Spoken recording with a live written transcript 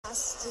I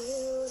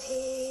still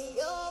hear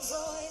your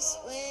voice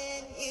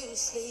when you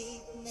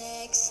sleep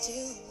next to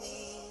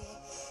me.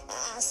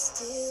 I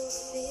still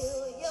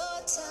feel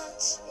your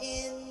touch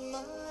in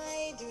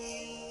my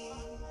dream.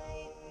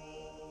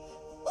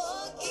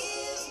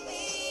 Forgive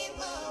me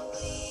my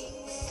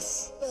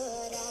weakness,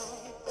 but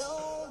I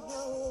don't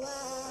know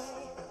why.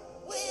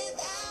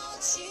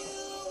 Without you,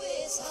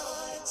 it's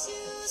hard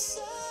to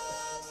survive.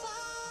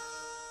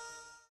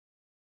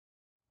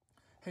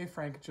 Hey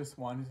Frank, just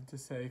wanted to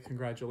say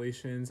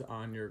congratulations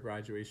on your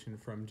graduation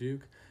from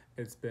Duke.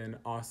 It's been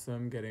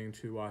awesome getting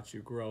to watch you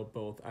grow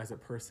both as a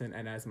person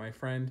and as my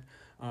friend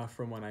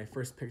from when I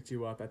first picked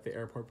you up at the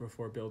airport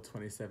before Build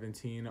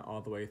 2017 all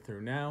the way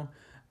through now.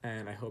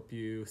 And I hope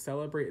you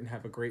celebrate and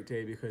have a great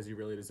day because you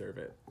really deserve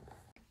it.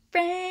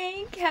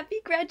 Frank,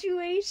 happy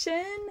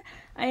graduation.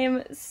 I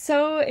am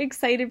so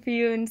excited for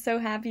you and so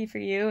happy for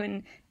you,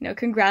 and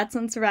congrats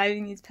on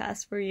surviving these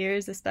past 4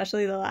 years,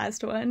 especially the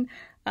last one.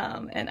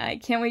 And I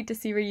can't wait to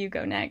see where you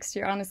go next.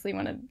 You're honestly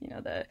one of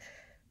the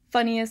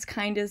funniest,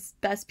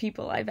 kindest, best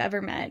people I've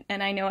ever met,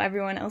 and I know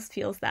everyone else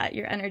feels that.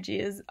 Your energy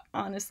is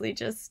honestly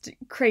just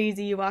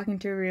crazy. You walk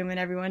into a room and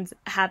everyone's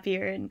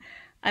happier, and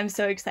I'm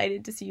so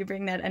excited to see you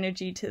bring that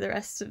energy to the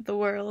rest of the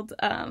world.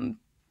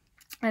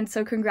 And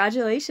so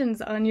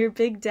congratulations on your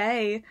big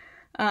day,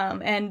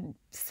 and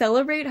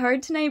celebrate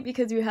hard tonight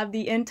because you have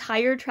the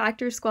entire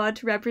Tractor Squad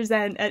to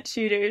represent at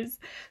Shooters.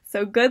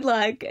 So good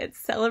luck, and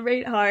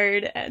celebrate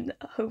hard, and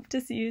hope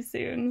to see you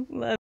soon.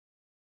 Love.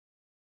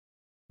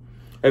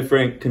 Hey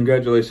Frank,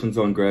 congratulations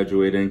on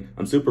graduating.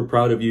 I'm super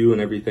proud of you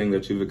and everything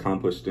that you've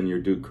accomplished in your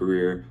Duke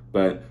career,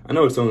 but I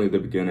know it's only the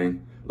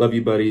beginning. Love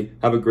you, buddy.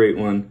 Have a great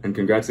one, and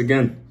congrats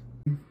again.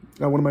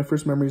 One of my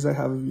first memories I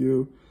have of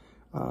you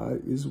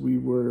is we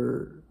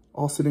were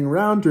all sitting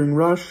around during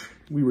Rush.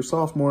 We were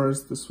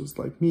sophomores. This was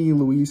like me,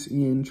 Luis,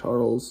 Ian,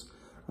 Charles,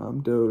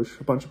 Doge,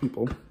 a bunch of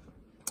people.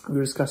 We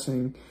were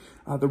discussing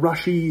the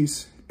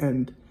Rushies,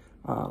 and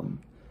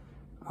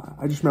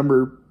I just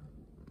remember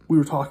we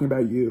were talking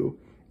about you,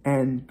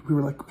 and we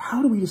were like,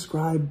 how do we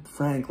describe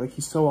Frank? Like,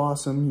 he's so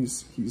awesome.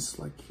 He's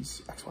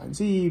X, Y, and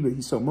Z, but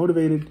he's so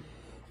motivated.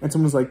 And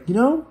someone was like,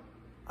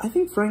 I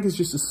think Frank is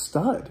just a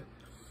stud.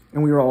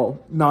 And we were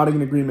all nodding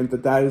in agreement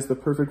that that is the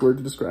perfect word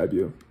to describe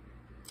you.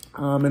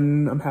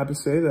 And I'm happy to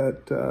say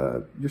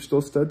that you're still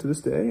a stud to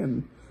this day.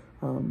 And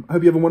I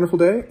hope you have a wonderful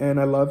day. And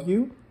I love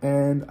you.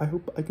 And I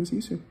hope I can see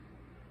you soon.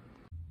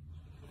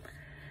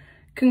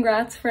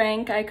 Congrats,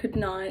 Frank. I could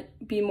not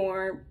be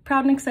more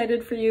proud and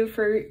excited for you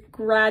for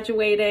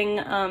graduating,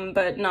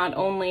 but not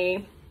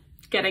only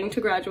getting to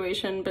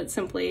graduation, but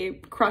simply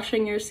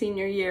crushing your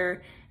senior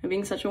year and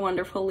being such a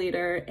wonderful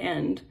leader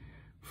and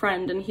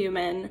friend and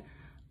human.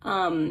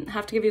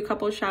 Have to give you a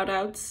couple of shout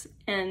outs,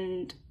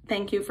 and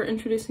thank you for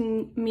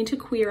introducing me to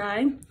Queer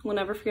Eye. We'll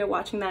never forget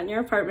watching that in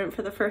your apartment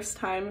for the first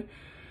time,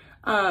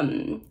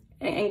 and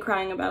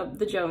crying about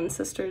the Jones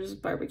Sisters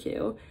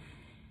barbecue.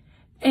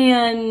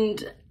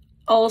 And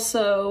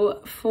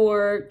also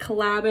for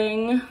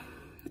collabing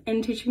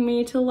and teaching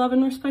me to love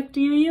and respect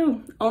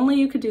you. Only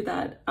you could do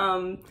that.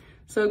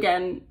 So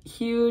again,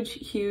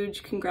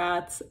 huge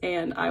congrats,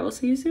 and I will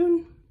see you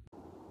soon.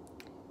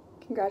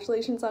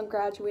 Congratulations on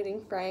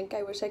graduating, Frank.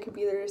 I wish I could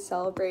be there to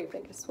celebrate,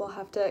 but I guess we'll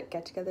have to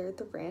get together at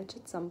the ranch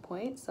at some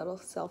point. Subtle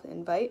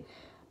self-invite.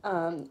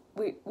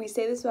 We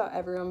say this about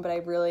everyone, but I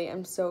really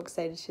am so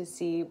excited to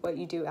see what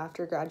you do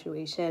after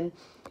graduation.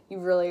 You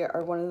really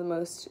are one of the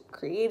most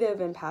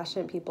creative and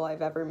passionate people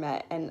I've ever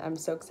met, and I'm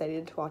so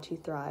excited to watch you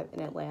thrive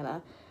in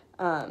Atlanta.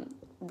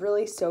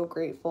 Really so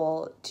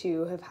grateful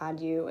to have had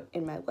you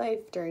in my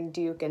life during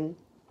Duke, and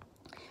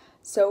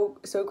so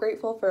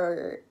grateful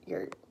for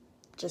your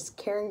just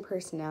caring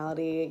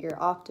personality, your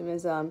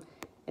optimism,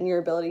 and your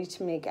ability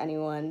to make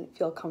anyone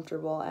feel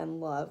comfortable and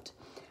loved.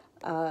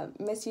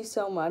 Miss you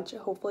so much.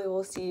 Hopefully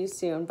we'll see you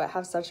soon, but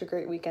have such a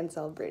great weekend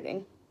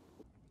celebrating.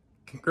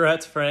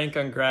 Congrats, Frank,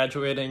 on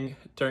graduating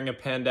during a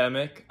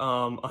pandemic.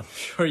 I'm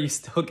sure you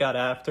still got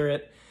after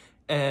it,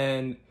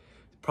 and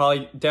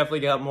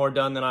definitely got more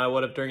done than I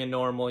would have during a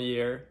normal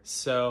year.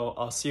 So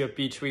I'll see you at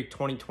Beach Week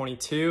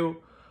 2022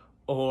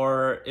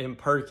 or in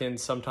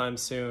Perkins sometime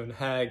soon.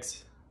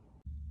 Hags.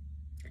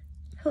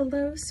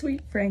 Hello,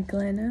 sweet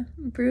Franklin.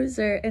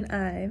 Bruiser and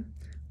I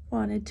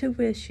wanted to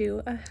wish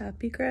you a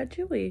happy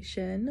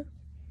graduation.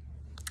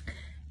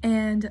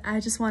 And I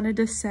just wanted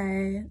to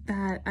say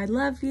that I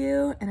love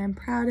you and I'm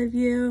proud of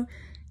you,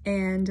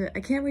 and I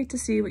can't wait to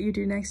see what you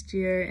do next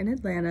year in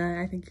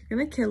Atlanta. I think you're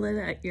gonna kill it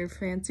at your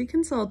fancy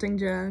consulting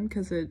job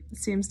because it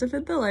seems to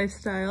fit the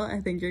lifestyle I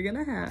think you're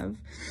gonna have.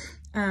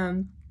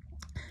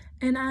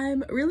 And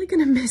I'm really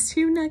gonna miss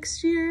you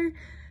next year,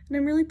 and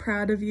I'm really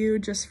proud of you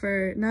just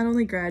for not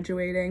only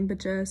graduating, but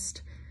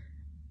just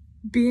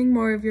being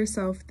more of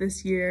yourself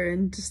this year.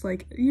 And just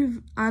like,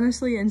 you've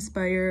honestly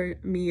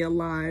inspired me a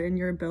lot in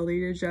your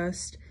ability to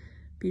just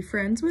be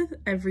friends with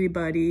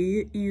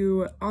everybody.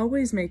 You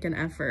always make an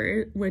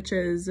effort, which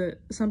is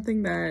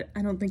something that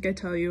I don't think I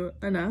tell you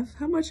enough,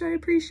 how much I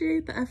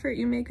appreciate the effort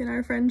you make in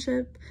our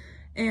friendship.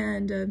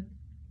 And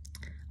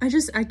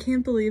I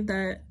can't believe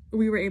that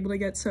we were able to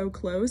get so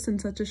close in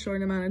such a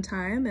short amount of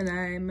time, and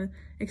I'm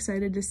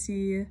excited to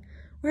see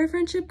where our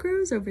friendship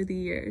grows over the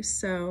years.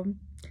 So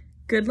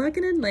good luck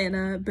in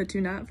Atlanta, but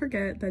do not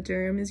forget that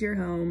Durham is your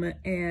home,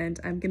 and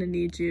I'm gonna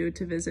need you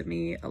to visit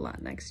me a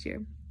lot next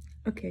year.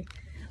 Okay,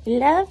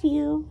 love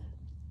you.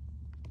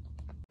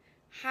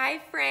 Hi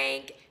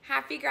Frank,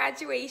 happy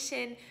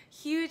graduation.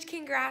 Huge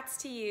congrats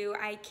to you.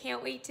 I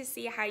can't wait to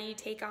see how you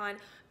take on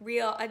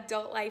real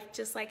adult life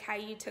just like how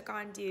you took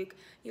on Duke.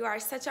 You are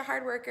such a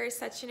hard worker,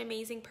 such an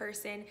amazing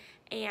person,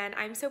 and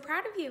I'm so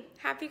proud of you.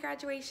 Happy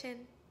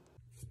graduation.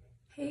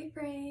 Hey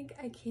Frank,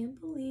 I can't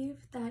believe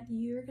that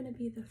you're gonna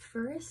be the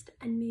first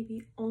and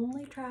maybe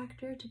only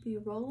tractor to be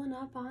rolling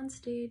up on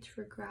stage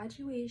for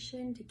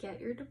graduation to get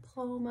your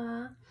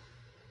diploma.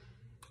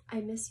 I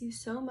miss you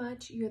so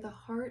much. You're the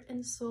heart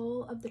and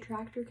soul of the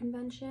tractor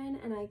convention,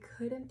 and I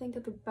couldn't think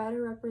of a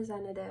better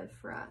representative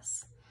for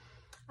us.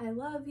 I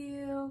love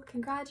you.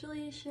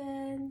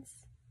 Congratulations.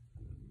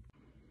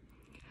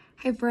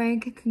 Hi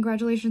Frank,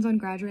 congratulations on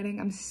graduating.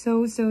 I'm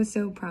so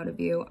proud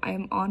of you. I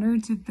am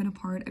honored to have been a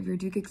part of your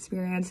Duke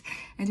experience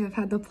and to have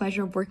had the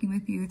pleasure of working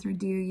with you through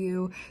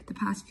DU the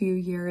past few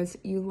years.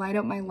 You light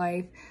up my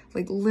life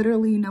like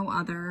literally no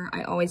other.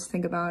 I always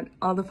think about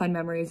all the fun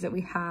memories that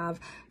we have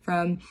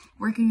from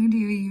working in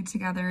DU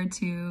together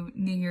to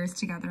New Year's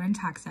together in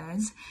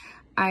Texas.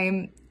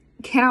 I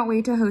cannot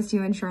wait to host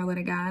you in Charlotte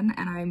again,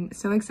 and I'm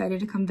so excited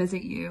to come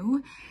visit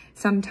you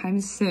sometime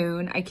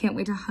soon. I can't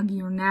wait to hug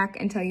your neck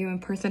and tell you in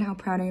person how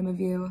proud I am of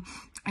you.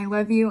 I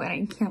love you, and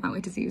I cannot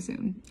wait to see you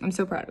soon. I'm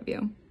so proud of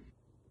you.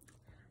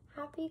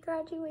 Happy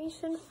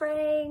graduation,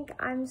 Frank.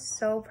 I'm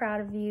so proud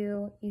of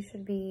you. You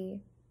should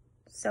be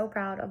so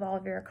proud of all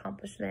of your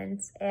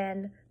accomplishments,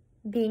 and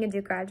being a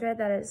Duke graduate,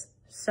 that is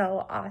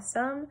so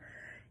awesome.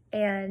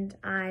 And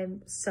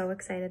I'm so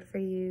excited for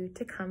you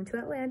to come to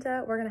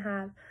Atlanta. We're gonna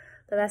have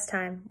the best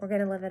time. We're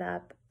gonna live it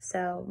up.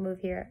 So move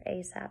here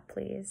ASAP,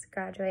 please.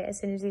 Graduate as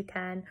soon as you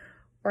can.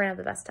 We're gonna have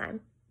the best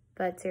time.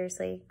 But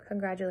seriously,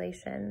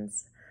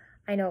 congratulations.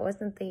 I know it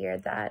wasn't the year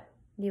that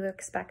you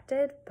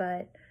expected,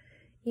 but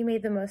you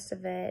made the most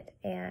of it.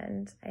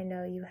 And I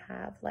know you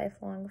have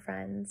lifelong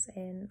friends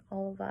in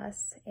all of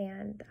us.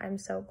 And I'm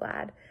so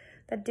glad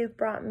that Duke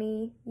brought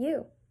me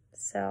you.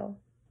 So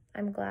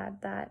I'm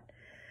glad that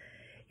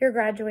you're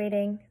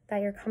graduating,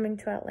 that you're coming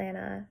to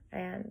Atlanta,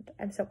 and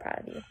I'm so proud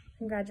of you.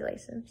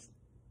 Congratulations.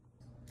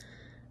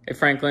 Hey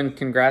Franklin,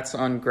 congrats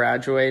on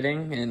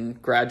graduating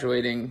and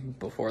graduating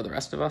before the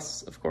rest of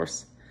us, of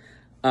course.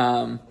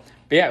 But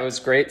yeah, it was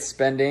great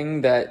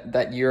spending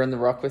that year in the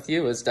Ruck with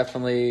you. It was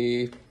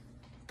definitely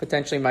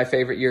potentially my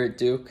favorite year at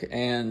Duke,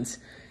 and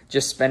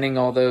just spending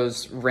all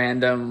those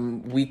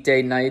random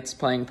weekday nights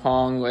playing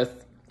Pong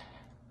with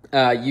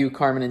you,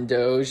 Carmen, and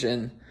Doge,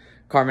 and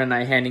Carmen and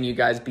I handing you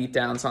guys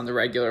beatdowns on the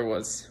regular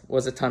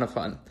was a ton of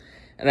fun.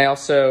 And I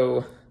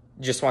also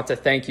just want to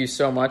thank you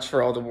so much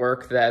for all the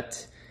work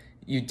that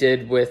you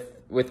did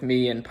with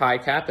me and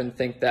PyCap, and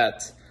think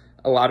that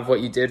a lot of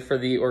what you did for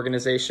the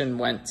organization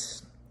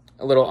went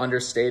a little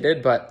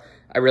understated, but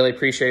I really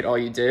appreciate all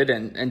you did,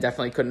 and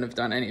definitely couldn't have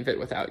done any of it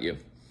without you.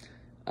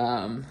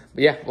 But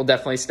yeah, we'll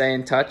definitely stay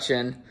in touch,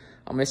 and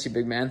I'll miss you,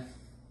 big man.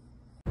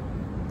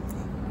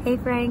 Hey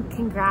Frank,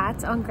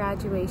 congrats on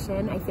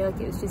graduation. I feel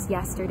like it was just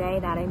yesterday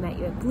that I met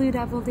you at Blue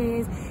Devil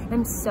Days.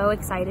 I'm so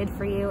excited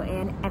for you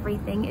and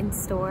everything in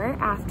store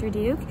after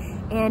Duke,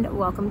 and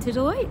welcome to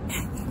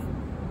Deloitte.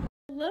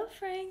 Hello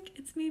Frank,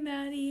 it's me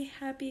Maddie.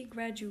 Happy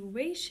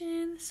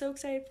graduation. So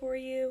excited for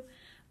you.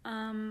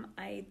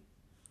 I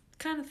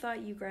kind of thought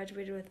you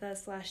graduated with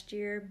us last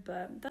year,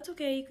 but that's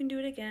okay, you can do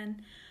it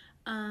again.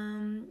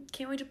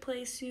 Can't wait to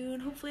play soon.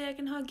 Hopefully I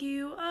can hug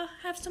you.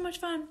 Have so much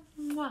fun.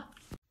 Mwah.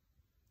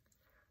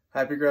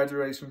 Happy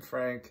graduation,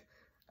 Frank.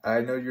 I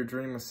know your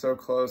dream was so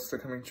close to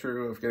coming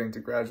true of getting to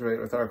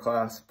graduate with our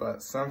class,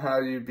 but somehow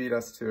you beat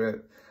us to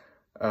it.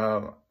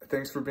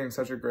 Thanks for being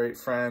such a great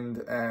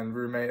friend and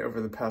roommate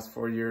over the past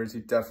 4 years.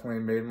 You definitely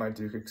made my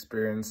Duke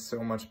experience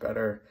so much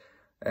better.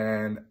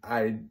 And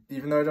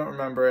even though I don't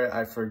remember it,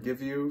 I forgive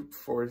you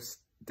for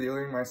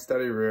stealing my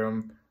study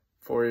room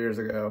 4 years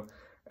ago.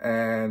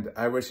 And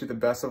I wish you the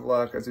best of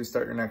luck as you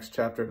start your next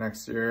chapter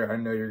next year. I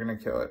know you're gonna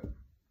kill it.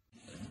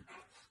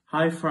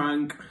 Hi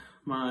Frank,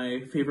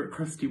 my favourite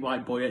crusty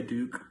white boy at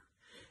Duke.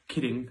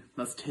 Kidding,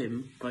 that's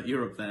Tim, but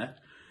you're up there.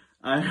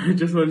 I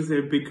just want to say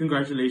a big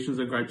congratulations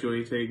on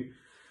graduating.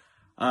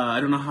 I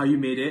don't know how you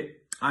made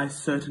it. I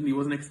certainly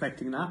wasn't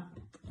expecting that.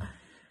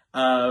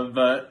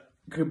 But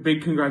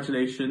big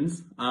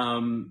congratulations.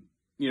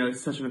 You know,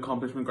 it's such an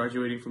accomplishment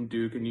graduating from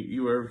Duke, and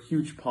you were a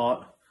huge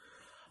part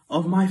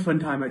of my fun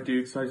time at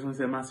Duke. So I just want to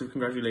say a massive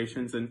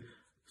congratulations and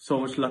so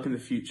much luck in the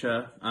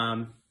future.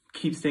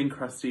 Keep staying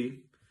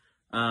crusty.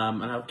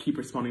 And I'll keep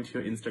responding to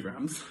your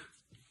Instagrams.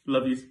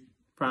 Love you,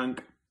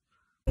 Frank.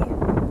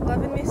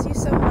 Love and miss you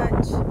so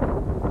much.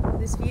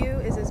 This view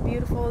is as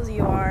beautiful as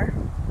you are.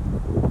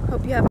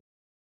 Hope you have.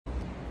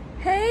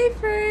 Hey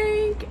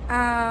Frank,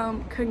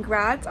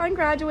 congrats on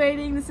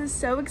graduating. This is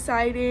so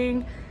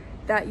exciting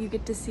that you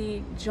get to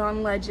see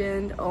John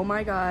Legend. Oh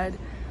my God.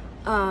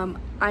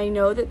 I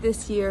know that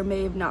this year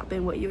may have not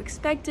been what you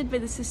expected,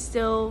 but this is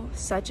still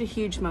such a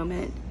huge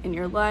moment in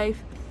your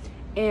life,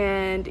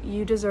 and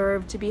you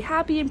deserve to be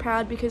happy and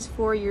proud because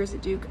 4 years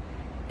at Duke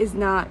is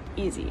not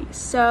easy.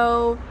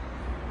 So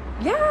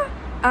yeah,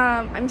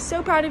 I'm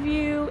so proud of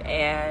you,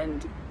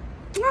 and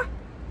mwah.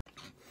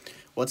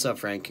 What's up,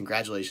 Frank?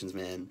 Congratulations,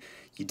 man.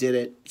 You did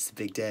it. It's a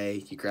big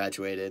day. You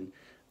graduated.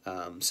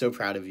 So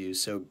proud of you.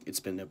 So it's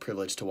been a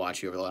privilege to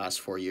watch you over the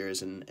last 4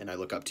 years, and I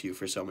look up to you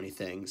for so many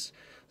things.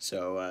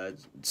 So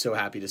so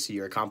happy to see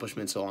your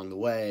accomplishments along the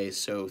way.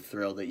 So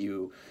thrilled that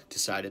you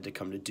decided to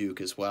come to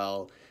Duke as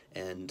well.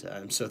 And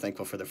I'm so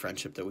thankful for the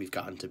friendship that we've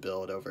gotten to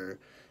build over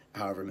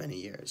however many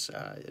years.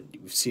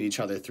 We've seen each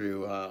other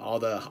through all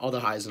the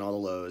highs and all the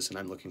lows, and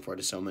I'm looking forward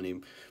to so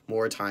many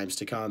more times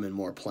to come and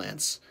more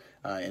plants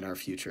in our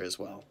future as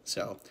well.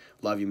 So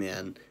love you,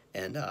 man,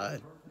 and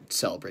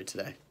celebrate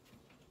today.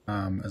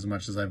 As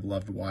much as I've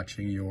loved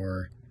watching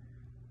your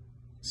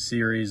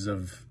series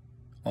of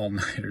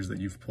all-nighters that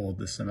you've pulled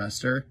this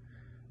semester,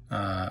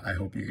 I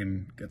hope you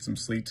can get some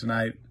sleep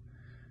tonight,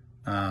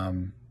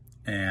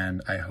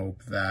 and I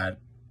hope that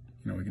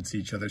we can see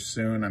each other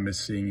soon. I miss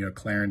seeing you at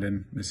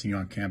Clarendon, missing you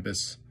on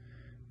campus,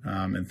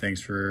 and thanks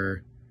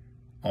for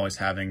always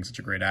having such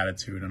a great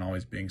attitude and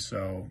always being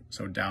so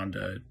down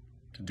to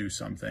do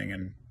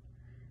something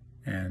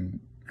and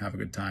have a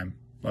good time.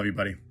 Love you,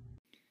 buddy.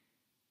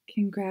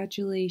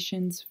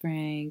 Congratulations,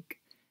 Frank.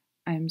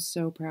 I'm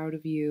so proud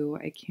of you.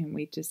 I can't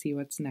wait to see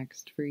what's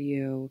next for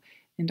you,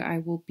 and I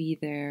will be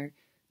there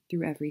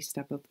through every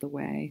step of the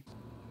way.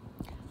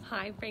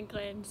 Hi,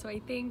 Franklin. So I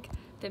think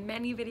the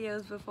many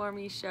videos before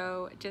me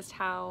show just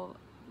how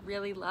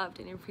really loved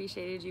and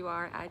appreciated you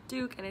are at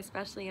Duke, and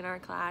especially in our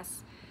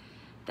class.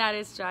 That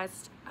is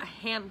just a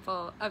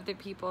handful of the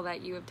people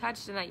that you have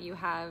touched and that you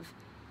have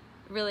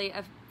really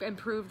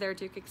improved their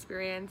Duke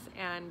experience,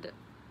 and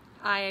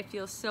I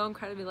feel so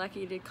incredibly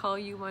lucky to call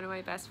you one of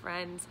my best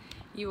friends.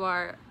 You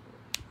are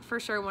for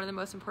sure one of the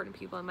most important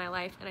people in my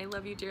life, and I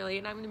love you dearly,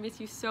 and I'm going to miss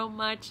you so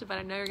much, but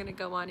I know you're going to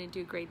go on and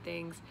do great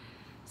things.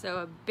 So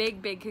a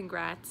big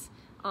congrats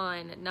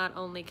on not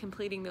only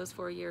completing those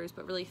 4 years,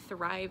 but really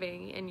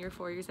thriving in your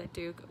 4 years at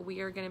Duke. We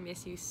are going to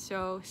miss you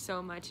so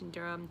much in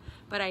Durham,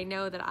 but I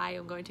know that I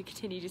am going to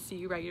continue to see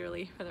you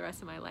regularly for the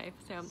rest of my life.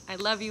 So I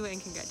love you and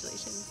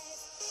congratulations.